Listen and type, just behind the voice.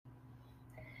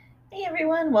Hey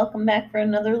everyone, welcome back for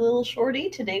another little shorty.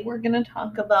 Today we're going to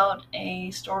talk about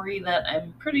a story that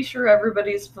I'm pretty sure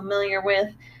everybody's familiar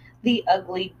with, The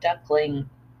Ugly Duckling.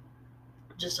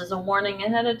 Just as a warning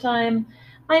ahead of time,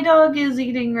 my dog is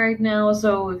eating right now,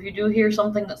 so if you do hear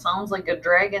something that sounds like a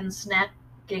dragon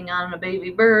snacking on a baby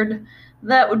bird,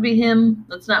 that would be him.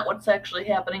 That's not what's actually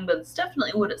happening, but it's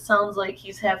definitely what it sounds like.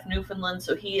 He's half Newfoundland,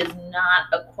 so he is not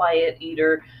a quiet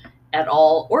eater at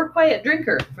all, or quiet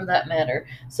drinker for that matter.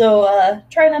 So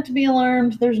try not to be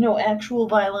alarmed. There's no actual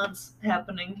violence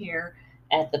happening here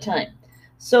at the time.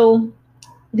 So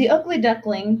The Ugly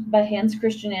Duckling by Hans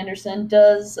Christian Andersen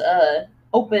does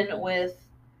open with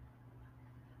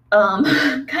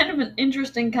kind of an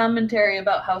interesting commentary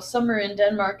about how summer in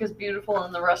Denmark is beautiful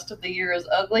and the rest of the year is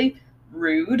ugly.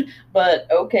 Rude, but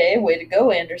okay, way to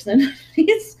go, Andersen.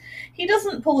 He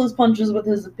doesn't pull his punches with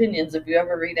his opinions. If you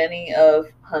ever read any of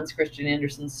Hans Christian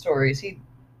Andersen's stories, he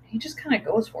just kind of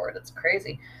goes for it. It's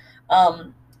crazy.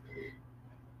 Um,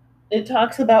 it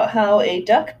talks about how a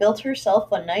duck built herself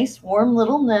a nice warm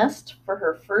little nest for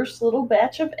her first little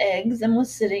batch of eggs and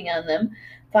was sitting on them.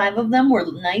 5 of them were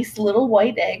nice little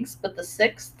white eggs, but the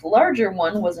 6th, larger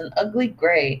one, was an ugly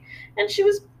gray, and she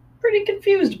was pretty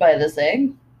confused by this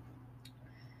egg.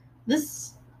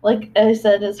 This, like I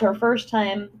said, is her first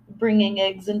time bringing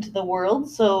eggs into the world,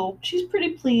 so she's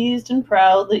pretty pleased and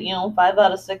proud that, 5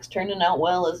 out of 6 turning out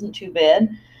well isn't too bad.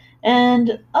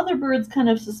 And other birds kind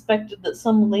of suspected that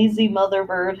some lazy mother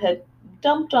bird had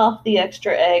dumped off the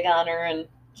extra egg on her and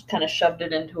just kind of shoved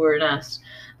it into her nest.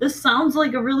 This sounds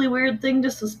like a really weird thing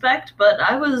to suspect, but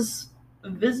I was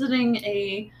visiting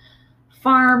a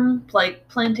farm, like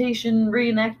plantation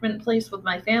reenactment place with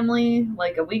my family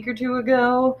like a week or two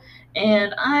ago,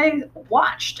 and I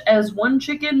watched as one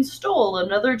chicken stole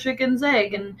another chicken's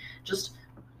egg and just,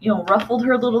 ruffled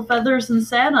her little feathers and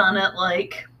sat on it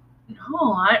like,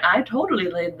 no, I totally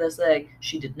laid this egg.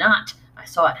 She did not. I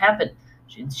saw it happen.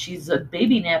 She's a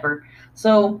baby napper.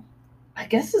 So I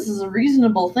guess this is a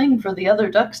reasonable thing for the other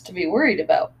ducks to be worried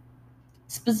about.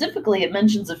 Specifically, it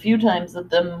mentions a few times that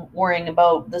them worrying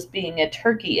about this being a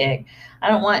turkey egg. I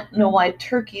don't know why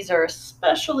turkeys are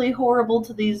especially horrible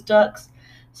to these ducks.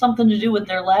 Something to do with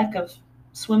their lack of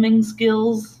swimming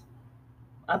skills,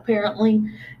 apparently.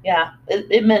 Yeah,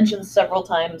 it mentions several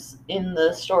times in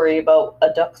the story about a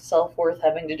duck's self-worth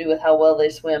having to do with how well they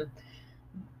swim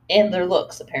and their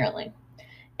looks, apparently.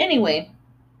 Anyway,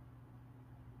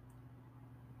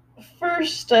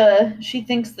 first, she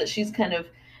thinks that she's kind of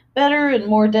better and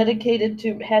more dedicated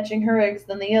to hatching her eggs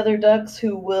than the other ducks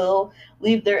who will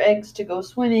leave their eggs to go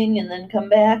swimming and then come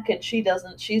back, and she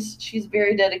doesn't. She's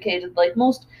very dedicated. Like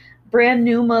most brand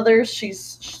new mothers, she's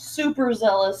super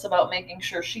zealous about making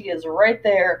sure she is right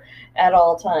there at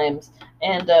all times.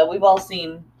 And we've all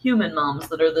seen human moms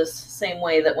that are this same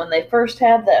way, that when they first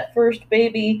have that first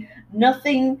baby,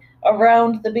 nothing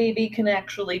around the baby can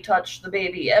actually touch the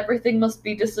baby. Everything must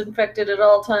be disinfected at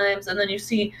all times. And then you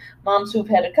see moms who've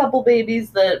had a couple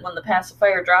babies that when the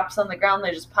pacifier drops on the ground,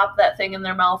 they just pop that thing in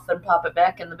their mouth and pop it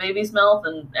back in the baby's mouth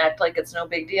and act like it's no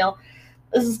big deal.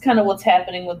 This is kind of what's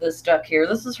happening with this duck here.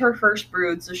 This is her first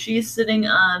brood, so she's sitting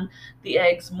on the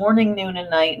eggs morning, noon, and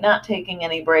night, not taking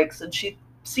any breaks, and she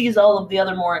sees all of the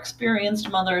other more experienced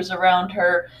mothers around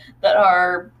her that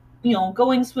are,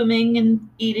 going swimming and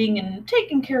eating and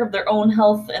taking care of their own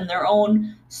health and their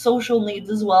own social needs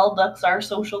as well. Ducks are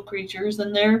social creatures,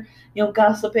 and they're,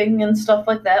 gossiping and stuff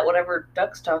like that, whatever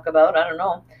ducks talk about, I don't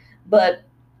know. But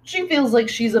she feels like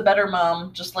she's a better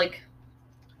mom, just like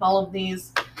all of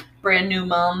these brand new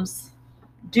moms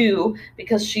do,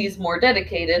 because she's more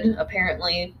dedicated.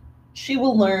 Apparently, she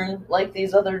will learn, like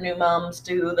these other new moms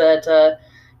do, that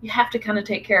you have to kind of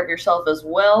take care of yourself as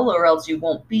well, or else you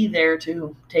won't be there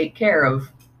to take care of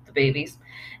the babies.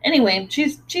 Anyway,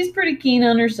 she's pretty keen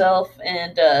on herself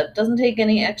and doesn't take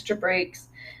any extra breaks.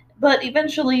 But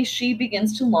eventually, she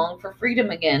begins to long for freedom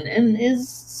again and is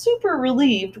super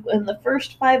relieved when the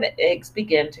first 5 eggs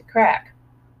begin to crack.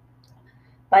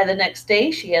 By the next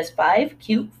day, she has 5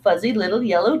 cute, fuzzy little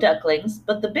yellow ducklings,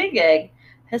 but the big egg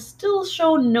has still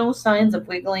shown no signs of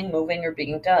wiggling, moving, or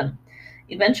being done.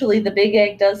 Eventually, the big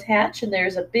egg does hatch, and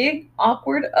there's a big,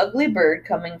 awkward, ugly bird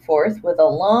coming forth with a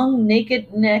long,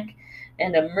 naked neck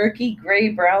and a murky, gray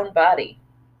brown body.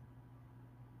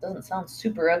 Doesn't sound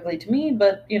super ugly to me,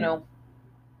 but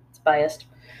it's biased.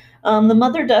 The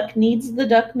mother duck needs the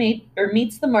duck mate or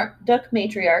meets the duck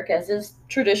matriarch, as is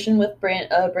tradition with brand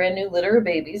new litter of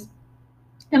babies,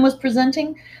 and was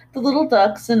presenting the little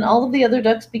ducks, and all of the other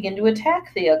ducks begin to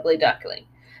attack the ugly duckling.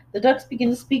 The ducks begin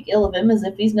to speak ill of him as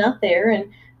if he's not there, and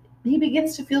he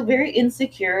begins to feel very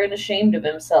insecure and ashamed of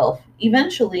himself.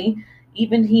 Eventually,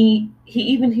 He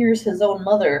even hears his own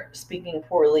mother speaking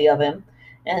poorly of him,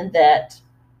 and that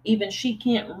even she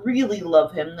can't really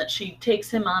love him, that she takes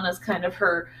him on as kind of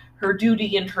her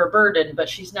duty and her burden, but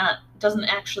she's not doesn't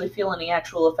actually feel any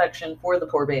actual affection for the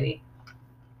poor baby.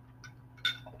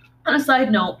 On a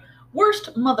side note,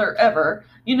 worst mother ever.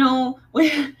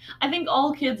 I think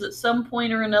all kids at some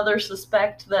point or another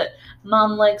suspect that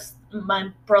mom likes my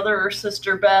brother or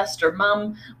sister best, or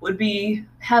mom would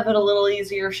have it a little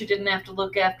easier if she didn't have to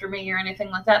look after me or anything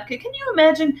like that. Can you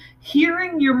imagine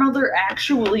hearing your mother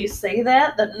actually say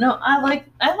that? That no, I like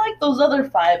those other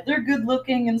five. They're good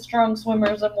looking and strong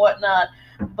swimmers and whatnot,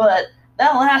 but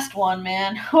that last one,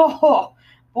 man, oh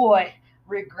boy,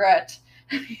 regret.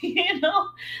 you know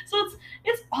so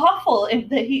it's awful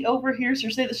that he overhears her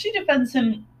say that. She defends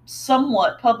him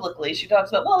somewhat publicly. She talks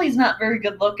about, well, he's not very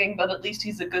good looking, but at least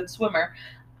he's a good swimmer.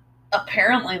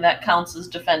 Apparently that counts as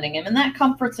defending him, and that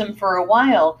comforts him for a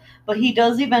while, but he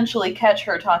does eventually catch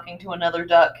her talking to another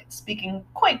duck, speaking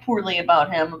quite poorly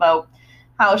about him, about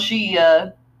how she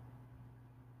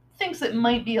thinks it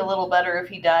might be a little better if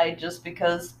he died, just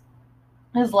because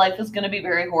his life is going to be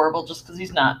very horrible just because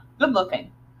he's not good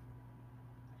looking.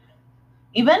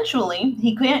 Eventually,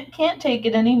 he can't take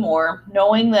it anymore,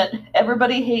 knowing that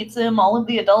everybody hates him, all of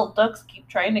the adult ducks keep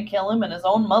trying to kill him, and his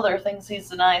own mother thinks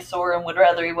he's an eyesore and would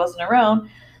rather he wasn't around,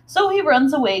 so he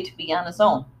runs away to be on his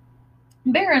own.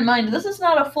 Bear in mind, this is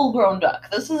not a full-grown duck.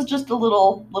 This is just a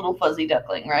little fuzzy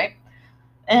duckling, right?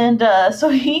 And so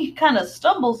he kind of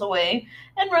stumbles away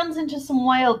and runs into some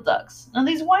wild ducks. Now,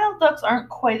 these wild ducks aren't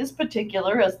quite as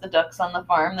particular as the ducks on the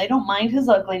farm. They don't mind his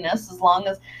ugliness as long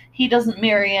as he doesn't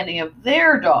marry any of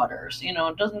their daughters,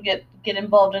 doesn't get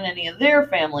involved in any of their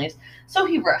families. So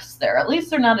he rests there. At least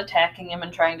they're not attacking him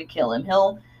and trying to kill him.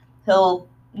 He'll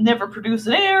never produce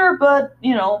an heir, but,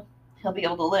 he'll be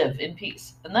able to live in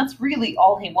peace. And that's really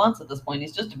all he wants at this point.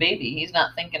 He's just a baby. He's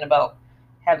not thinking about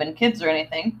having kids or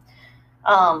anything.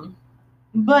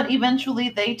 But eventually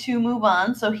they too move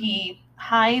on, so he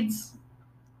hides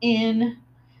in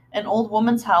an old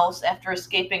woman's house after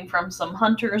escaping from some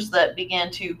hunters that began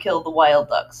to kill the wild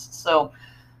ducks. So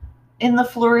in the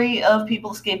flurry of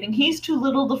people escaping, he's too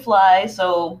little to fly,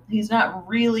 so he's not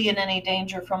really in any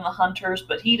danger from the hunters,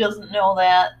 but he doesn't know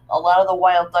that. A lot of the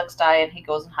wild ducks die, and he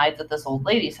goes and hides at this old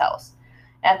lady's house.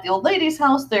 At the old lady's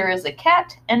house, there is a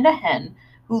cat and a hen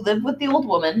who live with the old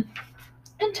woman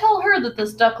and tell her that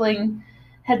this duckling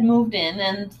had moved in,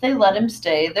 and they let him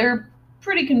stay. They're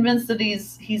pretty convinced that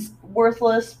he's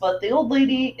worthless, but the old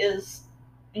lady is,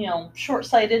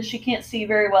 short-sighted. She can't see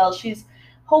very well. She's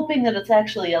hoping that it's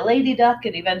actually a lady duck,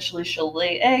 and eventually she'll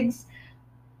lay eggs.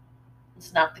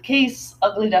 It's not the case.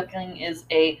 Ugly Duckling is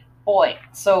a boy.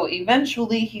 So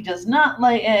eventually he does not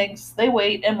lay eggs. They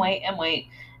wait and wait and wait,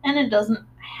 and it doesn't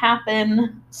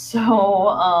happen.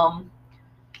 So,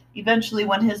 eventually,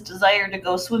 when his desire to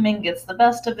go swimming gets the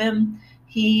best of him,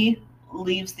 he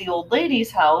leaves the old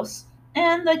lady's house,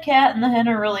 and the cat and the hen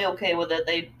are really okay with it.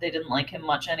 They didn't like him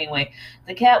much anyway.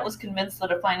 The cat was convinced that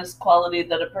the finest quality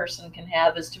that a person can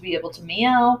have is to be able to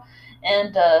meow,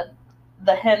 and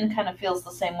the hen kind of feels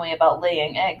the same way about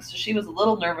laying eggs. So she was a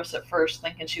little nervous at first,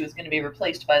 thinking she was going to be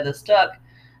replaced by this duck.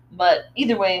 But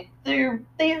either way, they're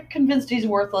convinced he's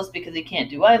worthless because he can't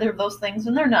do either of those things,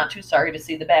 and they're not too sorry to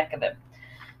see the back of him.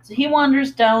 So he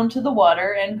wanders down to the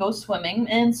water and goes swimming,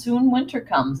 and soon winter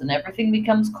comes, and everything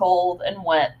becomes cold and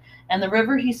wet, and the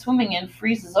river he's swimming in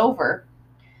freezes over.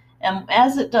 And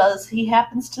as it does, he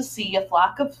happens to see a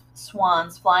flock of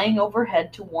swans flying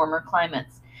overhead to warmer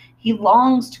climates. He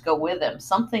longs to go with them.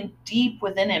 Something deep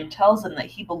within him tells him that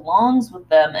he belongs with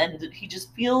them, and he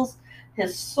just feels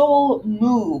his soul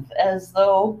move as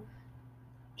though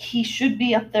he should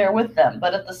be up there with them.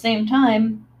 But at the same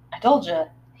time, I told you,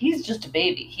 he's just a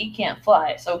baby. He can't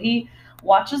fly. So he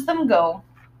watches them go,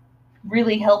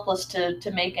 really helpless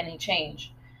to make any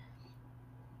change.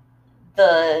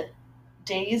 The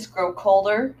days grow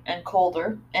colder and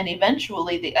colder, and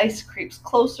eventually the ice creeps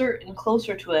closer and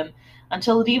closer to him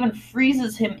until it even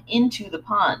freezes him into the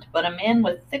pond. But a man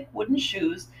with thick wooden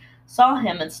shoes saw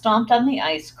him and stomped on the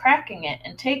ice, cracking it,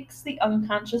 and takes the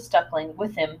unconscious duckling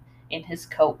with him in his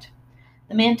coat.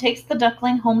 The man takes the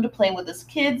duckling home to play with his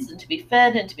kids and to be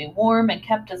fed and to be warm and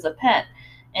kept as a pet.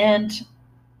 And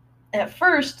at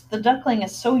first, the duckling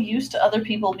is so used to other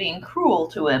people being cruel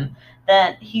to him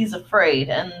that he's afraid.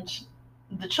 And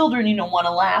the children, want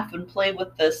to laugh and play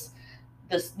with this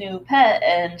new pet,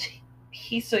 and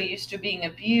he's so used to being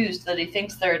abused that he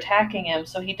thinks they're attacking him.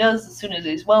 So he does, as soon as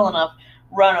he's well enough,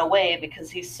 run away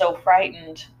because he's so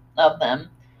frightened of them.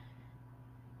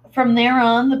 From there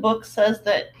on, the book says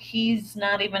that he's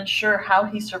not even sure how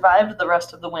he survived the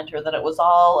rest of the winter, that it was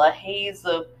all a haze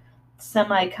of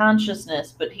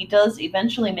semi-consciousness, but he does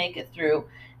eventually make it through,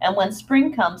 and when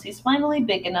spring comes, he's finally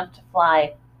big enough to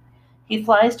fly. He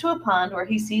flies to a pond where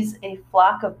he sees a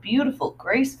flock of beautiful,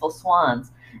 graceful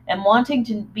swans, and wanting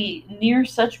to be near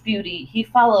such beauty, he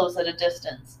follows at a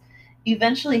distance.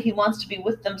 Eventually, he wants to be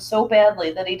with them so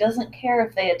badly that he doesn't care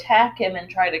if they attack him and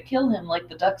try to kill him like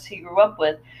the ducks he grew up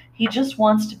with. He just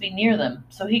wants to be near them.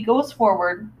 So he goes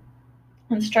forward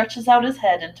and stretches out his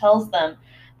head and tells them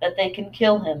that they can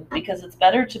kill him because it's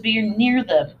better to be near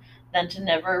them than to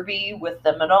never be with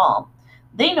them at all.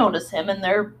 They notice him and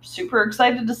they're super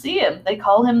excited to see him. They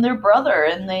call him their brother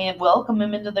and they welcome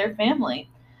him into their family.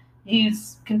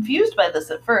 He's confused by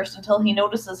this at first until he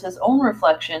notices his own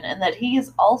reflection and that he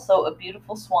is also a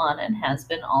beautiful swan and has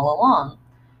been all along.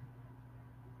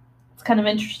 It's kind of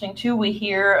interesting too. We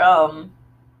hear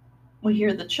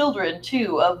the children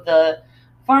too of the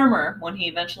farmer, when he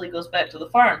eventually goes back to the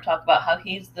farm, talk about how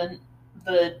he's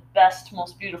the best,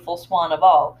 most beautiful swan of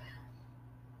all.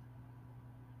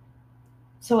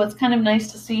 So it's kind of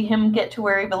nice to see him get to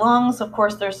where he belongs. Of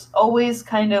course, there's always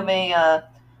kind of a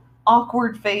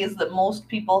awkward phase that most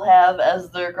people have as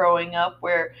they're growing up,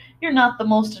 where you're not the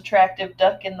most attractive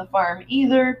duck in the farm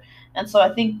either. And so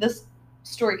I think this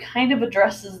story kind of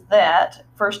addresses that,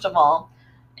 first of all.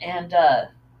 And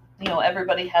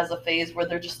everybody has a phase where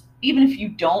they're just, even if you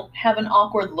don't have an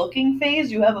awkward looking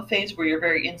phase, you have a phase where you're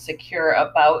very insecure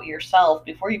about yourself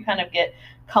before you kind of get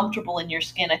comfortable in your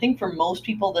skin. I think for most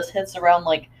people, this hits around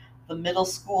like the middle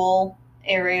school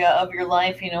area of your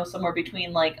life, somewhere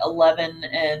between like 11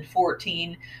 and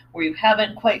 14, where you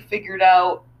haven't quite figured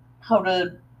out how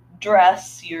to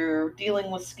dress, you're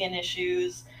dealing with skin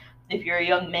issues. If you're a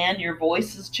young man, your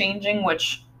voice is changing,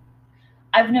 which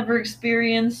I've never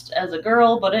experienced as a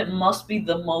girl, but it must be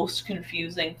the most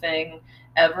confusing thing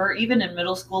ever. Even in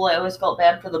middle school, I always felt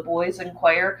bad for the boys in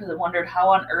choir because I wondered how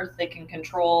on earth they can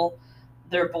control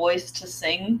their voice to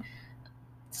sing.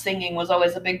 Singing was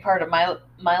always a big part of my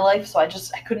life, so I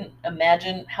couldn't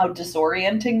imagine how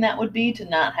disorienting that would be to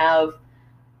not have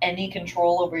any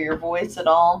control over your voice at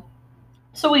all.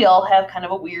 So we all have kind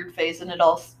of a weird phase, and it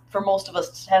all, for most of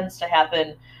us, tends to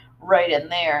happen right in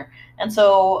there. And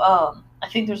so I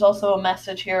think there's also a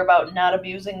message here about not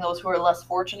abusing those who are less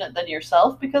fortunate than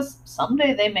yourself, because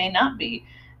someday they may not be.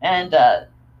 And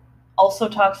also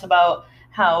talks about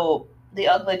how the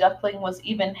ugly duckling was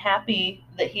even happy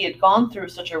that he had gone through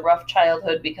such a rough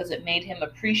childhood because it made him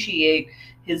appreciate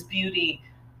his beauty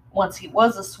once he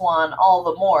was a swan all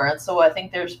the more. And so I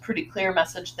think there's a pretty clear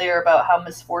message there about how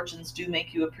misfortunes do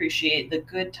make you appreciate the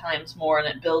good times more, and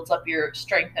it builds up your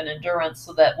strength and endurance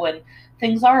so that when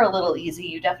things are a little easy,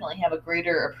 you definitely have a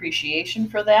greater appreciation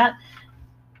for that.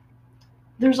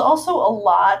 There's also a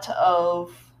lot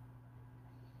of,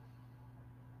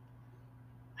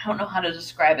 I don't know how to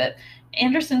describe it.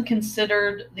 Andersen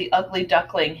considered The Ugly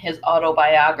Duckling his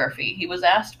autobiography. He was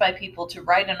asked by people to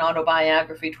write an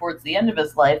autobiography towards the end of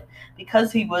his life because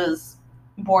he was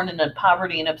born in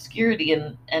poverty and obscurity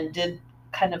and did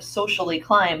kind of socially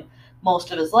climb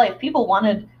most of his life. People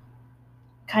wanted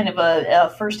kind of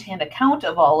a first-hand account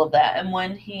of all of that. And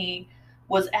when he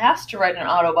was asked to write an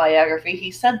autobiography,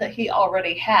 he said that he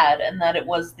already had, and that it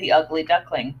was The Ugly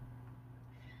Duckling.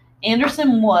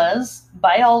 Andersen was,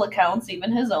 by all accounts,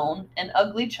 even his own, an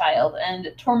ugly child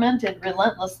and tormented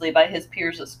relentlessly by his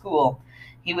peers at school.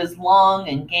 He was long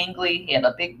and gangly, he had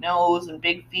a big nose and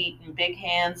big feet and big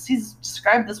hands. He's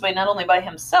described this way not only by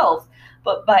himself,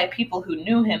 but by people who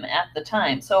knew him at the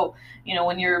time. So,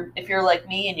 if you're like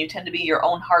me and you tend to be your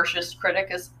own harshest critic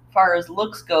as far as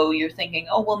looks go, you're thinking,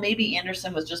 oh, well, maybe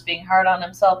Andersen was just being hard on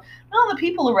himself. No, the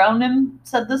people around him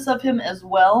said this of him as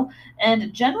well.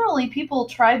 And generally, people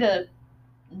try to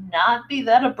not be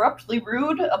that abruptly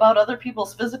rude about other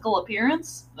people's physical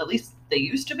appearance. At least they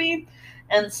used to be.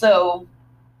 And so,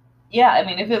 yeah, I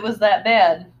mean, if it was that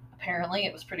bad, apparently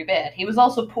it was pretty bad. He was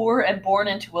also poor and born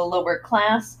into a lower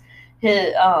class.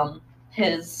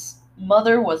 His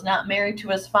mother was not married to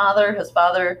his father. His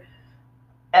father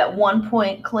at one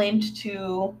point claimed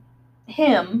to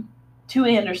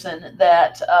Andersen,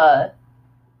 that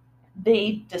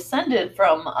they descended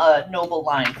from a noble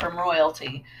line, from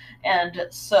royalty. And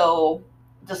so,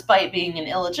 despite being an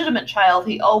illegitimate child,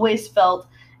 he always felt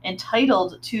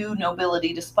entitled to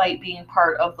nobility despite being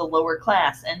part of the lower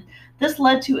class. And this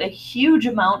led to a huge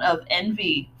amount of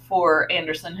envy for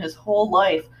Andersen his whole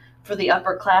life for the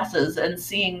upper classes, and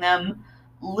seeing them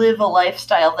live a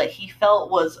lifestyle that he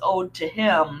felt was owed to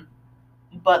him,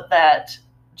 but that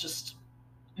just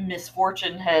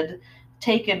misfortune had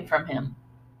taken from him.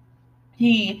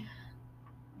 He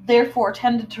therefore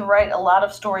tended to write a lot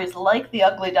of stories like The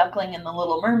Ugly Duckling and The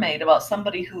Little Mermaid about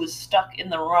somebody who is stuck in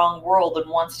the wrong world and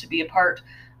wants to be a part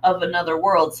of another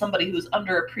world, somebody who's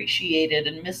underappreciated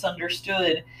and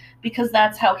misunderstood, because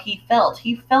that's how he felt.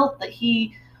 He felt that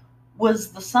he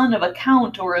was the son of a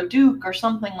count or a duke or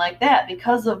something like that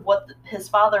because of what his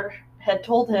father had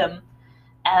told him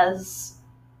as,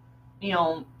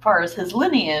 far as his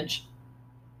lineage.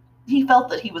 He felt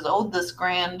that he was owed this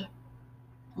grand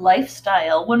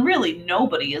lifestyle when really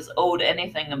nobody is owed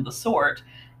anything of the sort.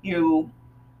 You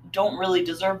don't really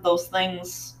deserve those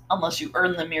things unless you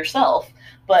earn them yourself.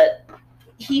 But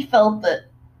he felt that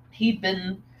he'd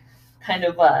been kind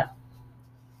of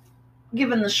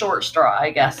given the short straw,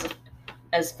 I guess,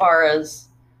 as far as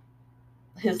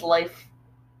his life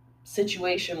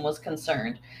situation was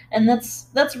concerned. And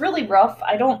that's really rough.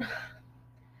 I don't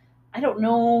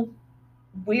know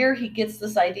where he gets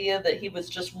this idea that he was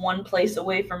just one place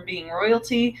away from being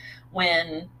royalty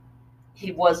when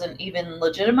he wasn't even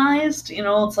legitimized.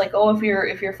 It's like, oh,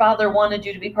 if your father wanted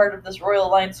you to be part of this royal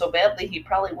line so badly, he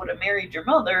probably would have married your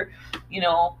mother,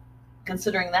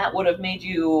 considering that would have made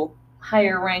you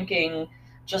higher ranking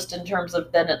just in terms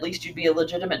of then at least you'd be a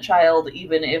legitimate child,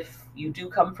 even if you do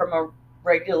come from a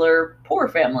regular poor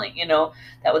family,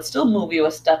 that would still move you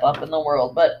a step up in the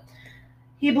world. But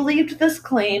he believed this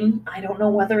claim, I don't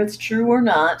know whether it's true or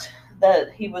not,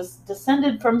 that he was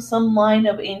descended from some line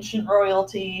of ancient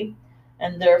royalty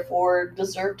and therefore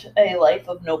deserved a life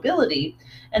of nobility.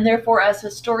 And therefore, as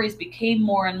his stories became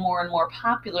more and more and more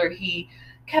popular, he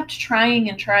kept trying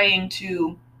and trying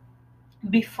to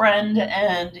befriend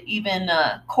and even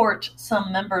court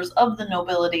some members of the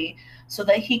nobility so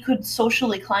that he could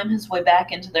socially climb his way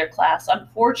back into their class.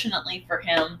 Unfortunately for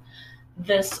him,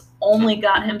 this only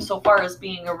got him so far as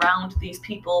being around these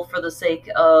people for the sake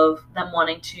of them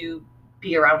wanting to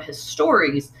be around his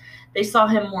stories. They saw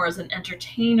him more as an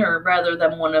entertainer rather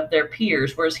than one of their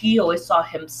peers, whereas he always saw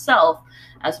himself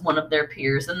as one of their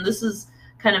peers. And this is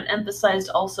kind of emphasized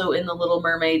also in The Little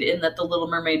Mermaid, in that the Little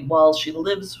Mermaid, while she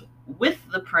lives with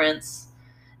the prince,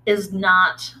 is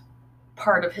not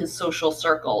part of his social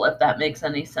circle, if that makes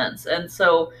any sense. And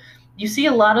so you see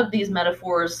a lot of these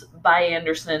metaphors by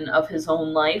Anderson of his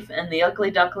own life, and The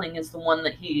Ugly Duckling is the one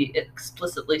that he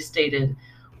explicitly stated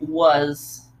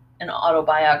was an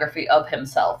autobiography of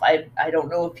himself. I don't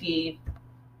know if he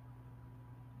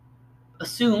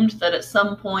assumed that at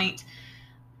some point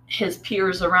his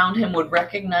peers around him would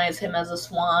recognize him as a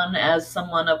swan, as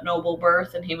someone of noble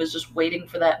birth, and he was just waiting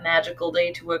for that magical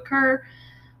day to occur.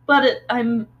 But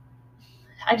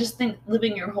I just think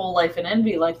living your whole life in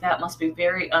envy like that must be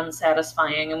very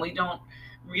unsatisfying, and we don't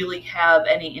really have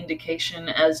any indication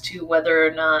as to whether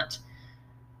or not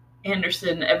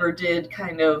Anderson ever did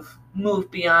kind of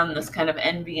move beyond this kind of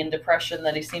envy and depression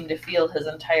that he seemed to feel his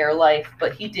entire life,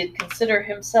 but he did consider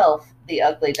himself the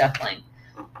ugly duckling.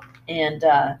 And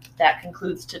that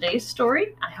concludes today's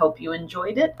story. I hope you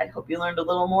enjoyed it. I hope you learned a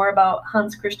little more about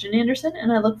Hans Christian Andersen,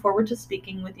 and I look forward to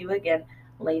speaking with you again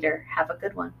later. Have a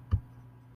good one.